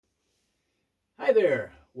Hi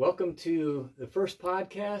there. Welcome to the first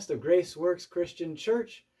podcast of Grace Works Christian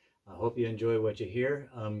Church. I hope you enjoy what you hear.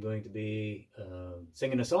 I'm going to be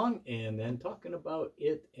singing a song and then talking about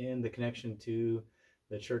it and the connection to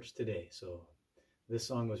the church today. So this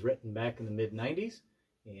song was written back in the mid-90s,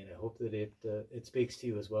 and I hope that it speaks to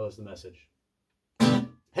you as well as the message.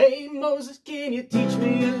 Hey Moses, can you teach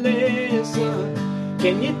me a lesson?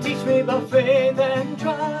 Can you teach me about faith and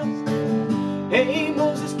trust? Hey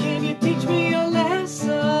Moses, can you teach me a lesson?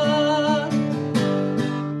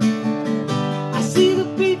 I see the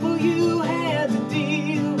people you had to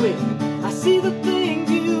deal with. I see the things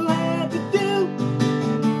you had to do.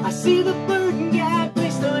 I see the burden God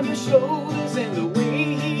placed on your shoulders and the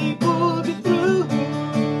way He pulled you through.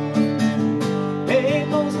 Hey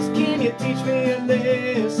Moses, can you teach me a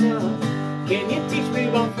lesson? Can you teach me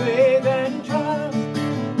about faith and trust?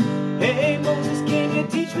 Hey Moses, can you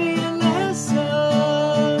teach me a lesson?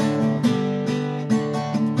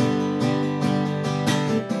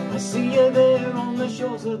 I see you there on the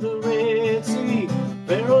shores of the Red Sea,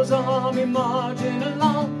 Pharaoh's army marching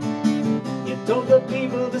along. You told the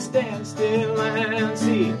people to stand still and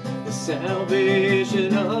see the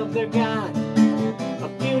salvation of their God. A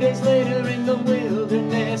few days later in the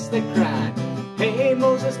wilderness they cried, hey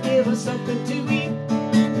Moses, give us something to eat.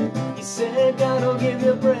 He said, God will give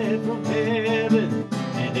you bread from heaven.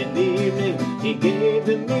 And in the evening He gave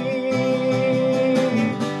them meat.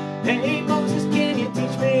 Hey Moses, can you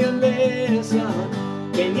teach me a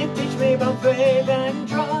lesson? Can you teach me about faith and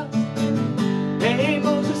trust? Hey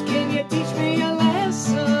Moses, can you teach me a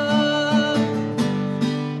lesson?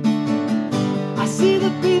 I see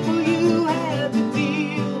the people you had to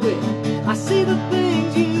deal with. I see the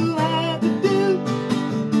things you had to do.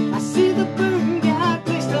 I see the burden God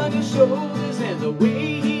placed on your shoulders and the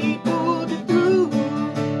way He pulled you through.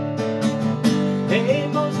 Hey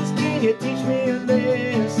Moses, can you teach me a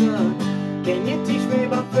lesson? Can you teach me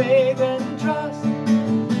about faith and trust?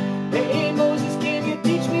 Hey Moses, can you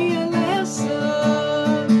teach me a lesson?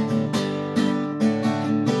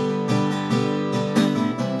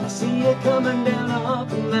 I see you coming down off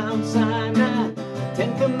the Mount Sinai,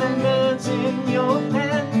 10 commandments in your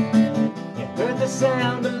hand. You heard the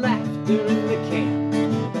sound of laughter in the camp.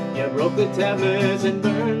 You broke the tablets and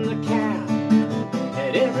burned the calf.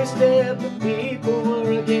 At every step the people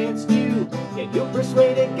were against you, yet you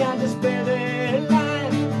persuaded God to spare their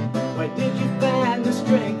life. Why did you find the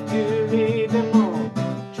strength to lead them on,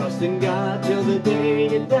 trusting God till the day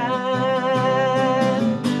you died?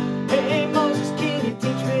 Hey Moses, can you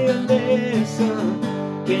teach me a lesson?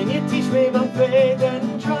 Can you teach me about faith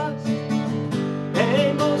and trust?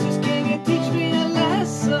 Hey Moses, can you teach me a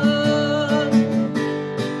lesson?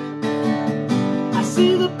 I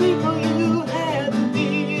see the people you had to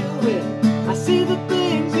deal with. I see the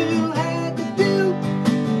things you had to do.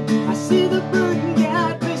 I see the burden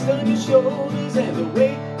God placed on your shoulders and the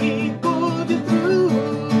way He pulled you through.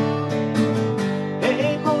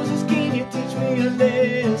 Hey Moses, can you teach me a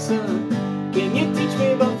lesson? Can you teach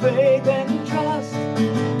me about faith and trust?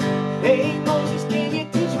 Hey Moses, can you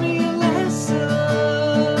teach me a lesson?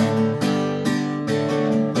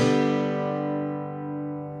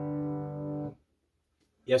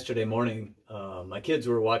 Yesterday morning, my kids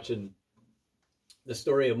were watching the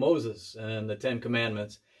story of Moses and the 10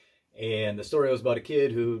 Commandments. And the story was about a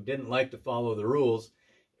kid who didn't like to follow the rules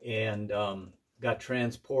and got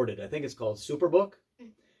transported. I think it's called Superbook.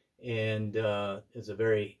 And it's a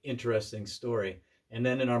very interesting story. And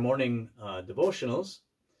then in our morning devotionals,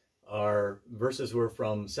 our verses were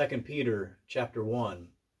from 2 Peter chapter 1.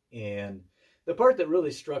 And the part that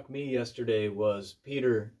really struck me yesterday was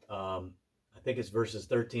Peter, I think it's verses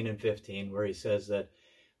 13 and 15, where he says that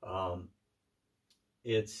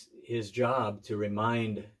it's his job to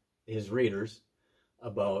remind his readers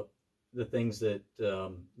about the things that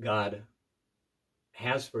God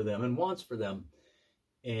has for them and wants for them.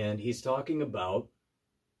 And he's talking about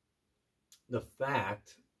the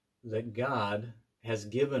fact that God has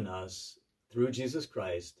given us, through Jesus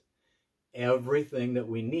Christ, everything that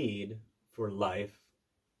we need for life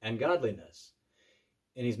and godliness.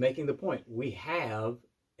 And he's making the point, we have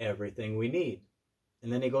everything we need.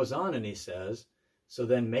 And then he goes on and he says, so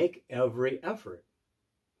then make every effort.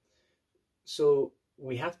 So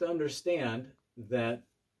we have to understand that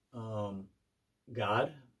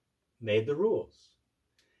God made the rules,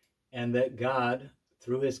 and that God,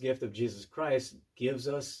 through His gift of Jesus Christ, gives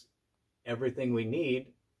us everything we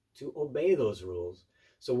need to obey those rules.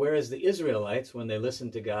 So whereas the Israelites, when they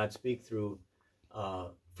listened to God speak through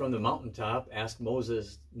from the mountaintop, asked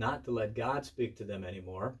Moses not to let God speak to them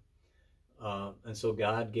anymore, and so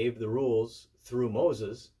God gave the rules through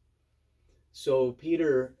Moses, So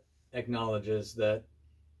Peter acknowledges that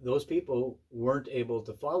those people weren't able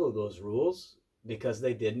to follow those rules because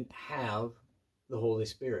they didn't have the Holy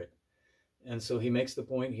Spirit. And so he makes the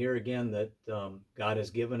point here again that God has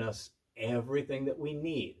given us everything that we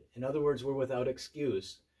need. In other words, we're without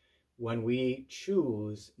excuse when we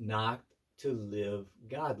choose not to live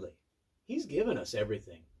godly. He's given us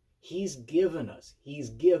everything. He's given us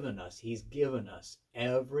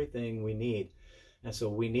everything we need. And so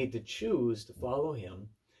we need to choose to follow him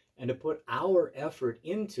and to put our effort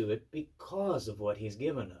into it because of what he's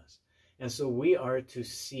given us. And so we are to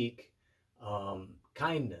seek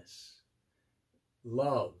kindness,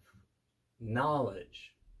 love,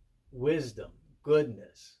 knowledge, wisdom,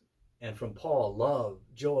 goodness. And from Paul, love,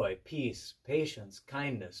 joy, peace, patience,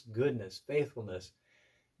 kindness, goodness, faithfulness,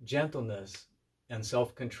 gentleness, and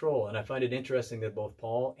self-control. And I find it interesting that both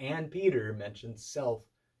Paul and Peter mentioned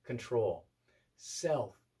self-control.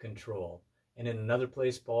 Self-control. And in another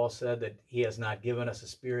place, Paul said that he has not given us a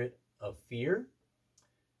spirit of fear,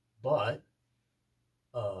 but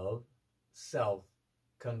of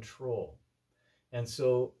self-control. And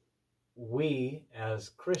so we as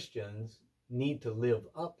Christians need to live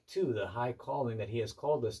up to the high calling that he has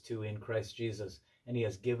called us to in Christ Jesus, and he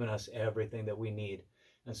has given us everything that we need.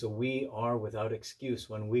 And so we are without excuse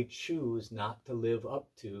when we choose not to live up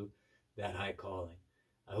to that high calling.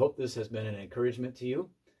 I hope this has been an encouragement to you.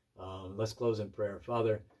 Let's close in prayer.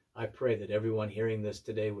 Father, I pray that everyone hearing this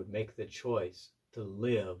today would make the choice to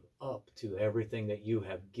live up to everything that you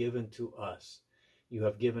have given to us. You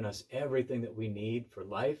have given us everything that we need for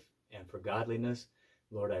life and for godliness.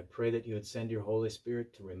 Lord, I pray that you would send your Holy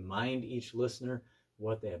Spirit to remind each listener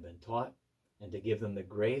what they have been taught and to give them the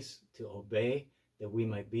grace to obey, that we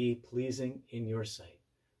might be pleasing in your sight.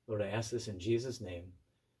 Lord, I ask this in Jesus' name.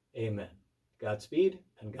 Amen. Godspeed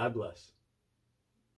and God bless.